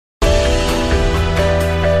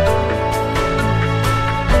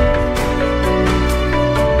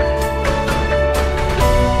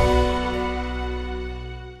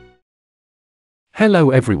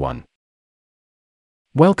Hello everyone.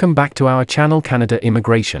 Welcome back to our channel Canada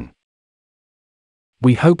Immigration.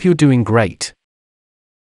 We hope you're doing great.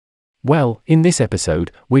 Well, in this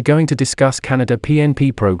episode, we're going to discuss Canada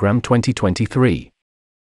PNP Program 2023.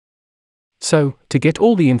 So, to get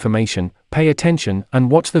all the information, pay attention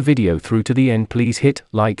and watch the video through to the end. Please hit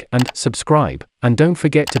like and subscribe, and don't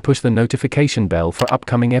forget to push the notification bell for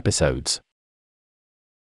upcoming episodes.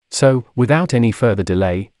 So, without any further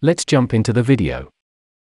delay, let's jump into the video.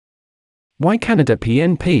 Why Canada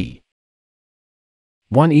PNP?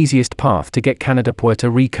 1. Easiest path to get Canada Puerto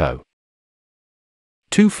Rico.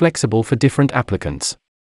 2. Flexible for different applicants.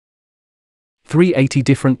 3. 80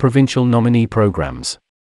 different provincial nominee programs.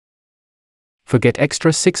 4. Get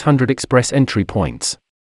extra 600 express entry points.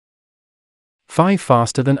 5.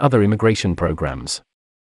 Faster than other immigration programs.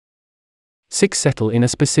 6. Settle in a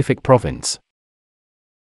specific province.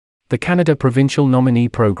 The Canada Provincial Nominee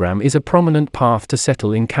Program is a prominent path to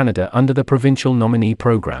settle in Canada under the Provincial Nominee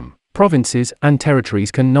Program. Provinces and territories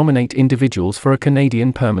can nominate individuals for a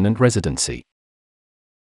Canadian permanent residency.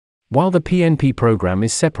 While the PNP program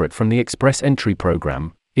is separate from the Express Entry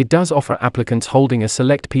program, it does offer applicants holding a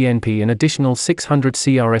select PNP an additional 600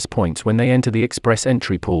 CRS points when they enter the Express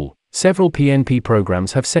Entry pool. Several PNP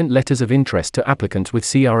programs have sent letters of interest to applicants with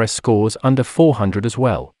CRS scores under 400 as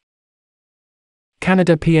well.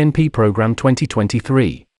 Canada PNP Program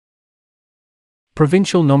 2023.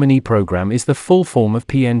 Provincial Nominee Program is the full form of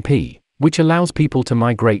PNP, which allows people to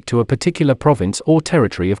migrate to a particular province or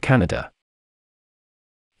territory of Canada.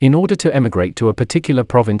 In order to emigrate to a particular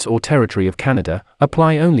province or territory of Canada,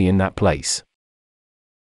 apply only in that place.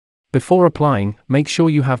 Before applying, make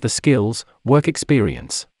sure you have the skills, work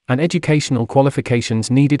experience, and educational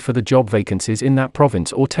qualifications needed for the job vacancies in that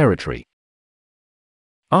province or territory.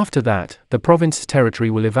 After that, the province's territory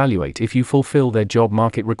will evaluate if you fulfill their job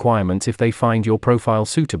market requirements. If they find your profile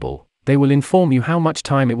suitable, they will inform you how much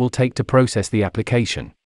time it will take to process the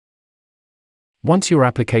application. Once your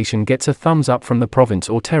application gets a thumbs up from the province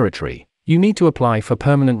or territory, you need to apply for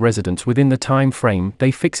permanent residence within the time frame they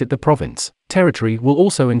fix at the province. Territory will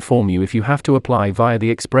also inform you if you have to apply via the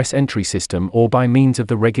Express Entry system or by means of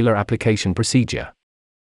the regular application procedure.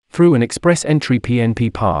 Through an Express Entry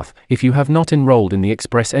PNP path, if you have not enrolled in the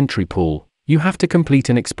Express Entry pool, you have to complete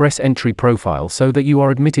an Express Entry profile so that you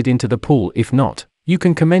are admitted into the pool. If not, you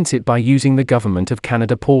can commence it by using the Government of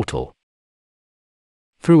Canada portal.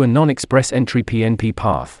 Through a non-Express Entry PNP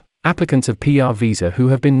path, applicants of PR visa who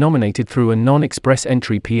have been nominated through a non-Express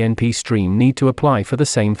Entry PNP stream need to apply for the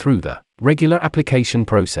same through the regular application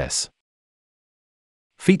process.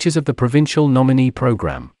 Features of the Provincial Nominee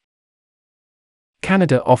Program.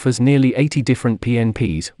 Canada offers nearly 80 different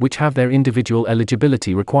PNPs which have their individual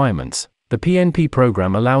eligibility requirements. The PNP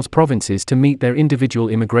program allows provinces to meet their individual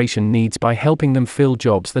immigration needs by helping them fill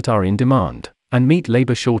jobs that are in demand and meet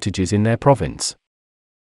labor shortages in their province.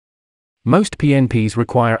 Most PNPs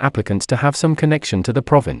require applicants to have some connection to the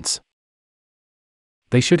province.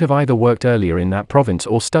 They should have either worked earlier in that province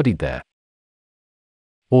or studied there.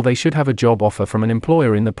 Or they should have a job offer from an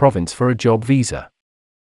employer in the province for a job visa.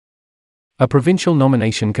 A provincial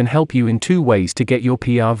nomination can help you in 2 ways to get your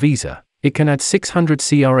PR visa. It can add 600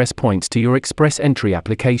 CRS points to your Express Entry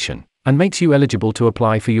application, and makes you eligible to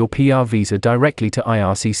apply for your PR visa directly to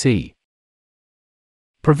IRCC.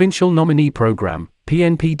 Provincial Nominee Program,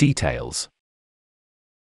 PNP details.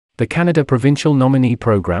 The Canada Provincial Nominee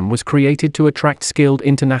Program was created to attract skilled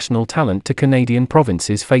international talent to Canadian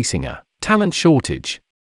provinces facing a talent shortage.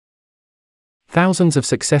 Thousands of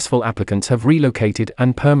successful applicants have relocated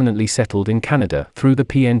and permanently settled in Canada through the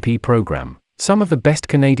PNP program. Some of the best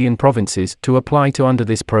Canadian provinces to apply to under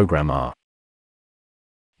this program are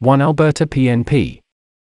 1. Alberta PNP,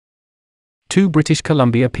 2. British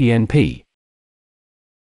Columbia PNP,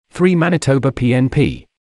 3. Manitoba PNP,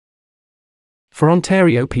 4.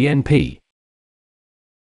 Ontario PNP,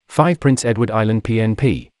 5. Prince Edward Island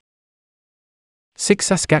PNP, 6.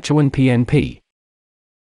 Saskatchewan PNP,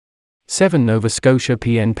 7. Nova Scotia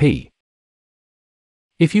PNP.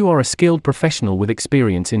 If you are a skilled professional with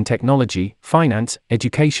experience in technology, finance,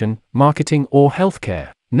 education, marketing or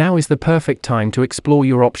healthcare, now is the perfect time to explore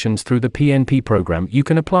your options through the PNP program. You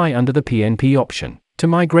can apply under the PNP option to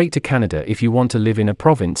migrate to Canada if you want to live in a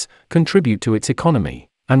province, contribute to its economy,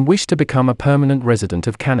 and wish to become a permanent resident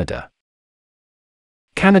of Canada.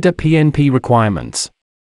 Canada PNP requirements.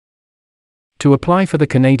 To apply for the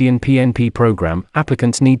Canadian PNP program,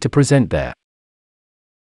 applicants need to present their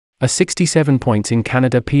A 67 points in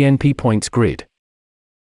Canada PNP points grid,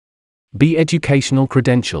 B. Educational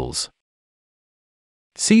credentials,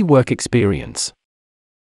 C. Work experience,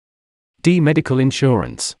 D. Medical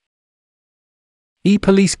insurance, E.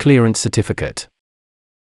 Police clearance certificate.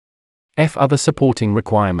 F. Other supporting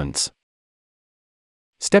requirements.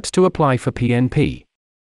 Steps to apply for PNP.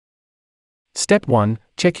 Step 1.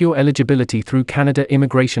 Check your eligibility through Canada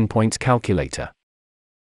Immigration Points Calculator.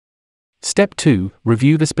 Step 2.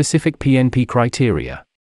 Review the specific PNP criteria.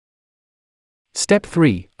 Step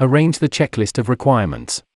 3. Arrange the checklist of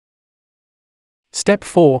requirements. Step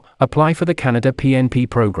 4. Apply for the Canada PNP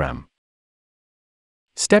Program.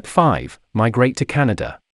 Step 5. Migrate to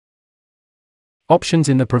Canada. Options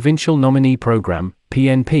in the Provincial Nominee Program,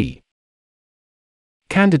 PNP.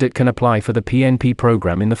 Candidate can apply for the PNP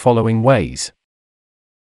program in the following ways.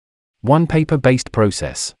 1. Paper-based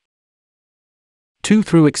process. 2.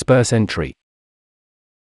 Through express entry.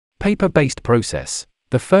 Paper-based process.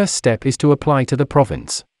 The first step is to apply to the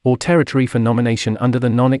province or territory for nomination under the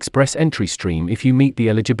non-express entry stream if you meet the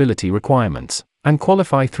eligibility requirements and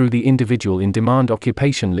qualify through the individual in-demand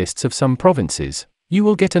occupation lists of some provinces. You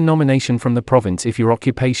will get a nomination from the province if your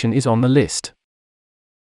occupation is on the list.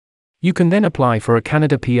 You can then apply for a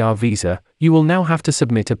Canada PR visa. You will now have to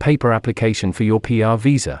submit a paper application for your PR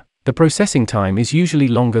visa. The processing time is usually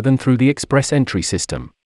longer than through the express entry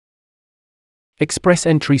system. Express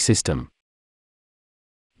entry system.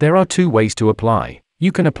 There are 2 ways to apply.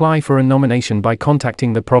 You can apply for a nomination by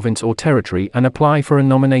contacting the province or territory and apply for a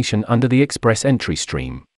nomination under the express entry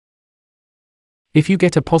stream. If you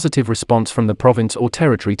get a positive response from the province or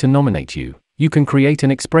territory to nominate you, you can create an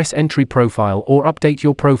express entry profile or update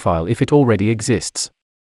your profile if it already exists.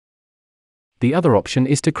 The other option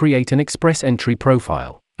is to create an express entry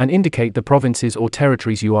profile and indicate the provinces or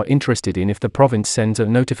territories you are interested in. If the province sends a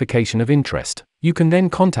notification of interest, you can then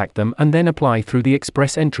contact them and then apply through the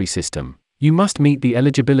express entry system. You must meet the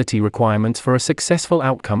eligibility requirements for a successful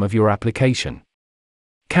outcome of your application.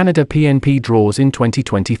 Canada PNP draws in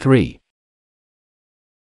 2023.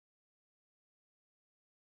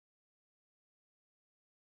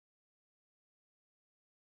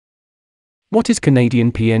 What is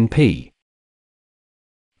Canadian PNP?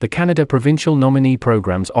 The Canada Provincial Nominee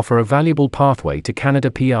Programs offer a valuable pathway to Canada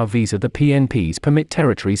PR visa. The PNPs permit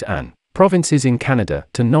territories and provinces in Canada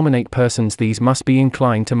to nominate persons. These must be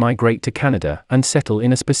inclined to migrate to Canada and settle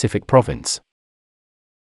in a specific province.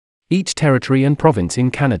 Each territory and province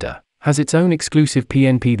in Canada has its own exclusive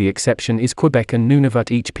PNP. The exception is Quebec and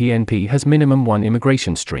Nunavut. Each PNP has minimum 1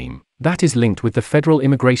 immigration stream that is linked with the federal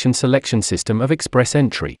immigration selection system of express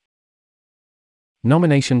entry.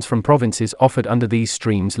 Nominations from provinces offered under these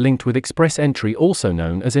streams linked with express entry, also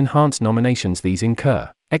known as enhanced nominations. These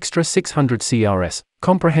incur extra 600 CRS.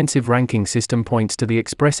 Comprehensive ranking system points to the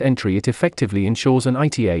express entry. It effectively ensures an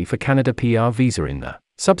ITA for Canada PR visa in the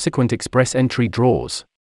subsequent express entry draws.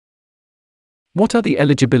 What are the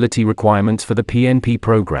eligibility requirements for the PNP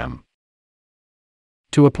program?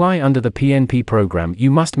 To apply under the PNP program,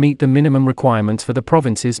 you must meet the minimum requirements for the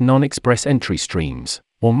province's non-express entry streams,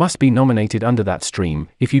 or must be nominated under that stream.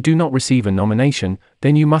 If you do not receive a nomination,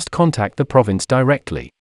 then you must contact the province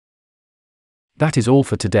directly. That is all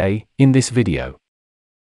for today, in this video.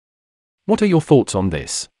 What are your thoughts on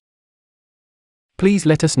this? Please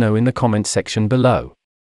let us know in the comments section below.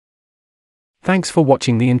 Thanks for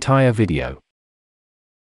watching the entire video.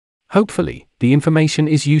 Hopefully, the information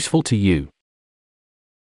is useful to you.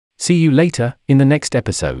 See you later, in the next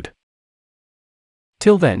episode.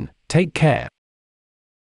 Till then, take care.